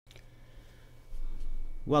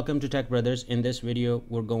Welcome to Tech Brothers. In this video,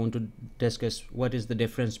 we're going to discuss what is the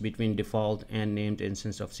difference between default and named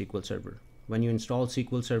instance of SQL Server. When you install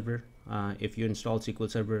SQL Server, if you install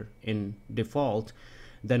SQL Server in default,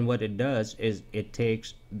 then what it does is it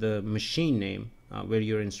takes the machine name where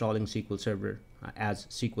you're installing SQL Server as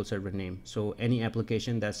SQL Server name. So any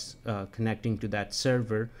application that's connecting to that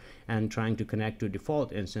server and trying to connect to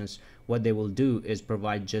default instance, what they will do is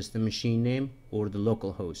provide just the machine name or the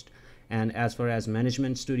local host. And as far as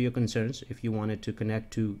Management Studio concerns, if you wanted to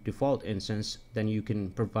connect to default instance, then you can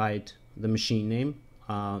provide the machine name,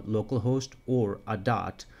 localhost, or a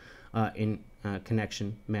dot in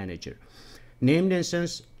Connection Manager. Named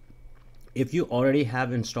instance, if you already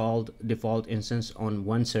have installed default instance on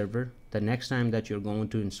one server, the next time that you're going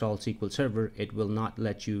to install SQL Server, it will not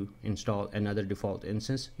let you install another default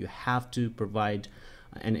instance. You have to provide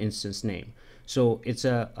an instance name. So it's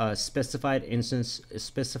a specified instance, a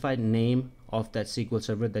specified name of that SQL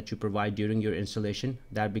Server that you provide during your installation.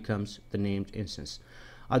 That becomes the named instance.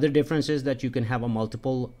 Other difference is that you can have a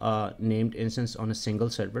multiple named instance on a single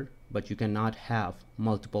server, but you cannot have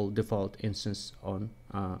multiple default instance on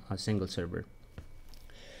a single server.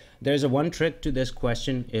 There's a one trick to this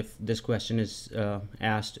question. If this question is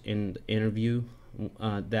asked in the interview,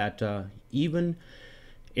 that even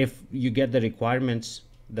if you get the requirements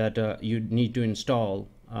that you need to install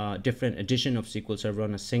different edition of SQL Server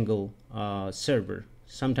on a single server,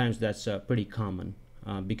 sometimes that's pretty common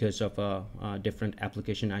because of different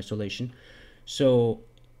application isolation. So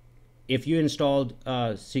if you installed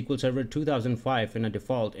SQL Server 2005 in a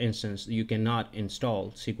default instance, you cannot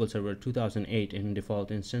install SQL Server 2008 in a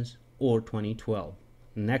default instance or 2012.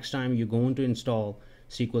 Next time you're going to install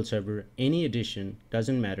SQL Server, any edition,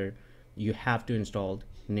 doesn't matter, you have to install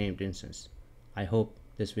named instance. I hope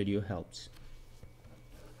this video helps.